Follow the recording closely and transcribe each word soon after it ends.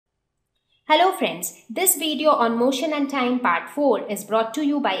Hello friends, this video on motion and time part 4 is brought to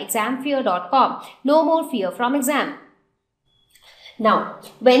you by examfear.com. No more fear from exam. Now,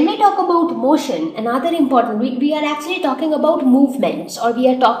 when we talk about motion, another important, we are actually talking about movements or we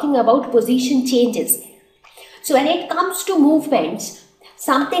are talking about position changes. So when it comes to movements,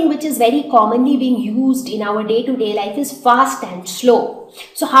 something which is very commonly being used in our day-to-day life is fast and slow.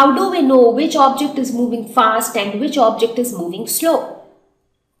 So how do we know which object is moving fast and which object is moving slow?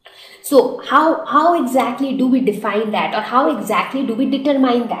 So how exactly do we define that, or how exactly do we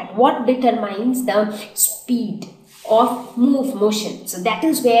determine that? What determines the speed of motion? So that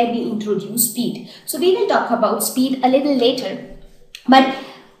is where we introduce speed. So we will talk about speed a little later. But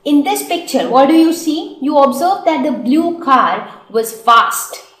in this picture, what do you see? You observe that the blue car was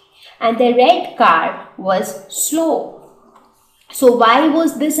fast and the red car was slow. So why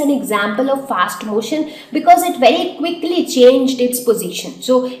was this an example of fast motion? Because it very quickly changed its position.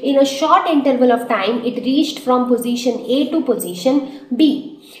 So in a short interval of time, it reached from position A to position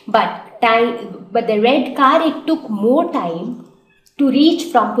B. But the red car, it took more time to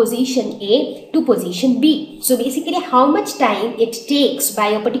reach from position A to position B. So basically how much time it takes by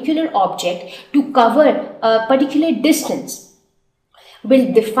a particular object to cover a particular distance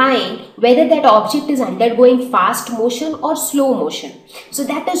will define whether that object is undergoing fast motion or slow motion. So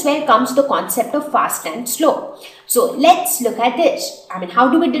that is where comes the concept of fast and slow. So let's look at this.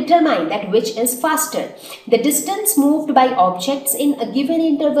 How do we determine that which is faster? The distance moved by objects in a given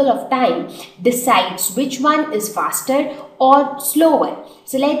interval of time decides which one is faster or slower.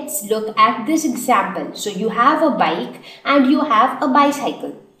 So let's look at this example. So you have a bike and you have a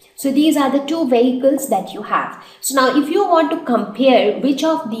bicycle. So these are the two vehicles that you have. So now if you want to compare which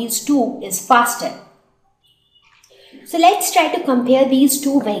of these two is faster. So let's try to compare these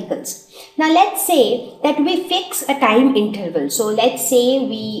two vehicles. Now let's say that we fix a time interval. So let's say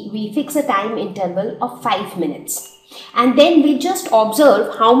we fix a time interval of 5 minutes. And then we just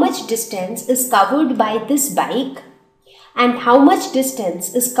observe how much distance is covered by this bike and how much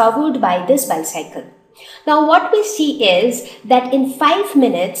distance is covered by this bicycle. Now what we see is that in 5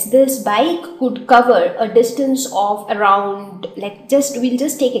 minutes this bike could cover a distance of around, we'll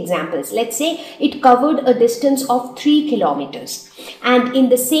just take examples. Let's say it covered a distance of 3 kilometers, and in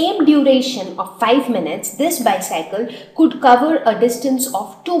the same duration of 5 minutes this bicycle could cover a distance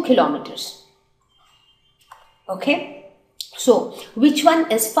of 2 kilometers. Okay? So which one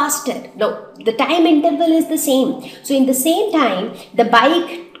is faster? No, the time interval is the same. So in the same time the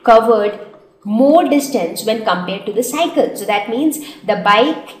bike covered more distance when compared to the cycle. So that means the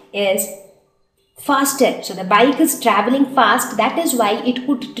bike is faster. So the bike is traveling fast. That is why it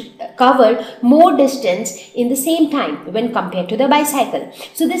could cover more distance in the same time when compared to the bicycle.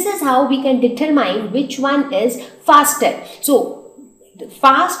 So this is how we can determine which one is faster. So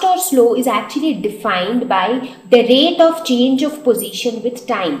fast or slow is actually defined by the rate of change of position with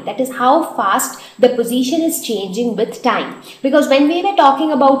time. That is how fast the position is changing with time. Because when we were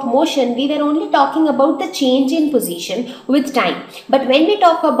talking about motion, we were only talking about the change in position with time. But when we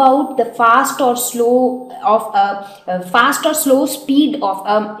talk about the fast or slow speed of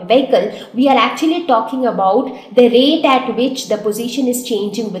a vehicle, we are actually talking about the rate at which the position is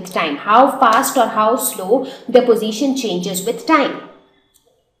changing with time. How fast or how slow the position changes with time.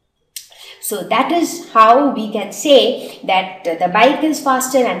 So that is how we can say that the bike is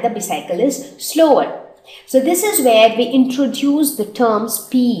faster and the bicycle is slower. So this is where we introduce the term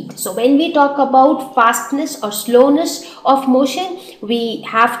speed. So when we talk about fastness or slowness of motion, we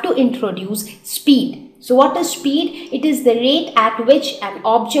have to introduce speed. So what is speed? It is the rate at which an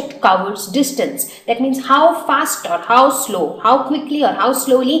object covers distance. That means how fast or how slow, how quickly or how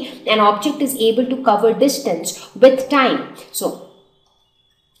slowly an object is able to cover distance with time. So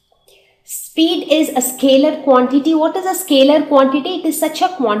speed is a scalar quantity. What is a scalar quantity? It is such a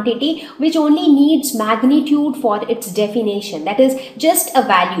quantity which only needs magnitude for its definition. That is just a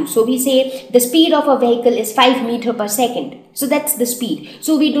value. So we say the speed of a vehicle is 5 meters per second. So that's the speed.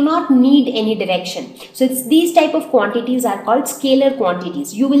 So we do not need any direction. So these type of quantities are called scalar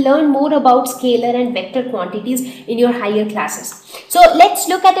quantities. You will learn more about scalar and vector quantities in your higher classes. So let's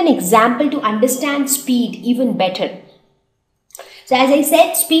look at an example to understand speed even better. So as I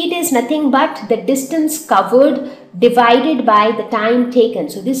said, speed is nothing but the distance covered divided by the time taken.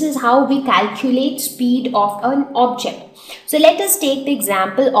 So this is how we calculate speed of an object. So let us take the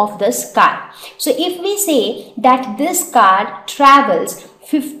example of this car. So if we say that this car travels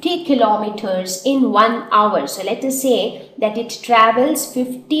 50 kilometers in 1 hour. So let us say that it travels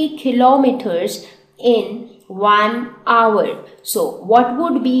 50 kilometers in 1 hour. So what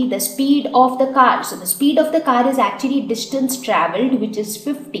would be the speed of the car? So the speed of the car is actually distance traveled, which is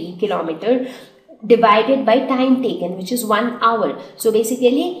 50 kilometer, divided by time taken, which is 1 hour. So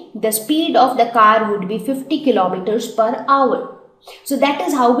basically the speed of the car would be 50 kilometers per hour. So that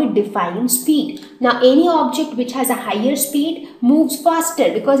is how we define speed. Now any object which has a higher speed moves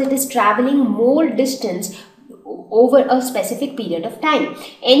faster because it is traveling more distance over a specific period of time.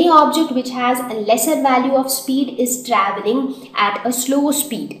 Any object which has a lesser value of speed is traveling at a slow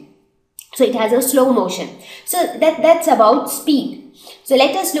speed. So it has a slow motion. So that's about speed. So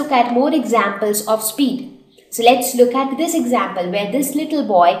let us look at more examples of speed. So let's look at this example where this little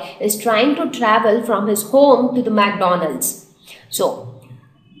boy is trying to travel from his home to the McDonald's. So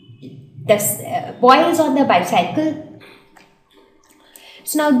this boy is on the bicycle.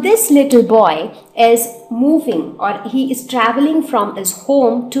 So now this little boy is moving, or he is traveling from his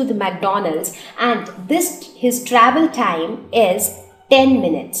home to the McDonald's, and his travel time is 10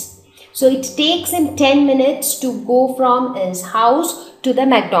 minutes. So it takes him 10 minutes to go from his house to the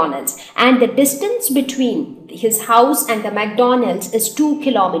McDonald's, and the distance between his house and the McDonald's is 2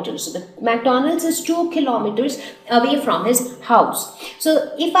 kilometers. So the McDonald's is 2 kilometers away from his house.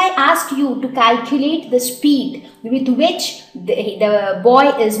 So if I ask you to calculate the speed with which the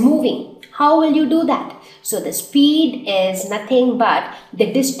boy is moving, how will you do that? So the speed is nothing but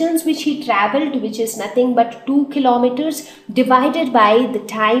the distance which he traveled, which is nothing but 2 kilometers, divided by the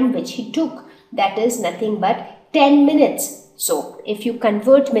time which he took, that is nothing but 10 minutes. So if you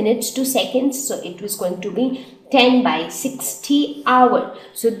convert minutes to seconds, so it was going to be 10 by 60 hour.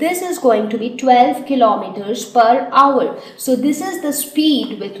 So this is going to be 12 kilometers per hour. So this is the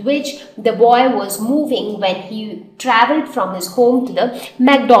speed with which the boy was moving when he traveled from his home to the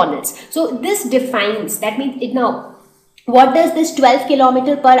McDonald's. So this defines, that means now what does this 12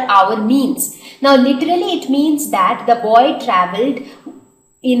 kilometer per hour means? Now literally it means that the boy traveled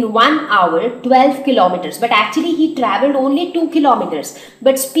in 1 hour 12 kilometers, but actually he traveled only 2 kilometers.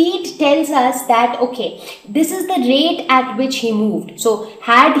 But speed tells us that okay, this is the rate at which he moved. So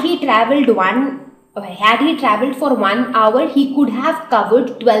had he traveled for 1 hour, he could have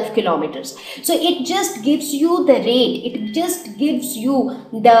covered 12 kilometers. So it just gives you the rate, it just gives you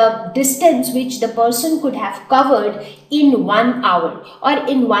the distance which the person could have covered in 1 hour, or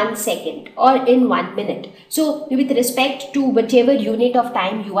in 1 second, or in 1 minute. So with respect to whichever unit of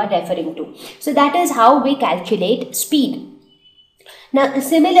time you are referring to. So that is how we calculate speed. Now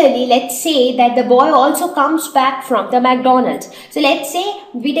similarly, let's say that the boy also comes back from the McDonald's. So let's say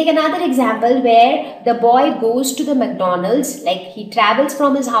we take another example where the boy goes to the McDonald's, like he travels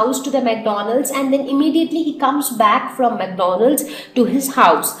from his house to the McDonald's, and then immediately he comes back from McDonald's to his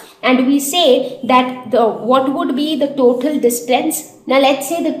house. And we say that what would be the total distance? Now let's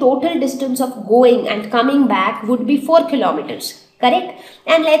say the total distance of going and coming back would be 4 kilometers. Correct?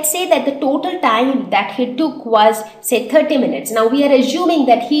 And let's say that the total time that he took was say 30 minutes. Now we are assuming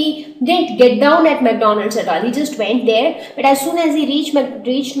that he didn't get down at McDonald's at all. He just went there, but as soon as he reached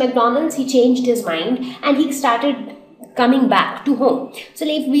McDonald's, he changed his mind and he started coming back to home. So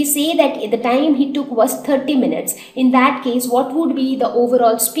if we say that the time he took was 30 minutes, in that case, what would be the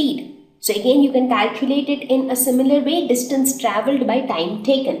overall speed? So again, you can calculate it in a similar way, distance traveled by time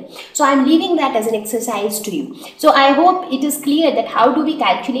taken. So I'm leaving that as an exercise to you. So I hope it is clear that how do we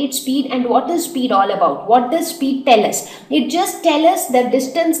calculate speed and what is speed all about? What does speed tell us? It just tells us the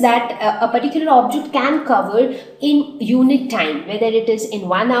distance that a particular object can cover in unit time, whether it is in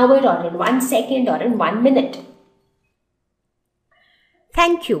 1 hour or in 1 second or in 1 minute.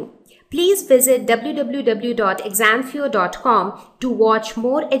 Thank you. Please visit www.examfear.com to watch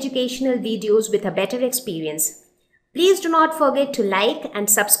more educational videos with a better experience. Please do not forget to like and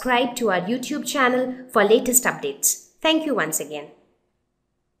subscribe to our YouTube channel for latest updates. Thank you once again.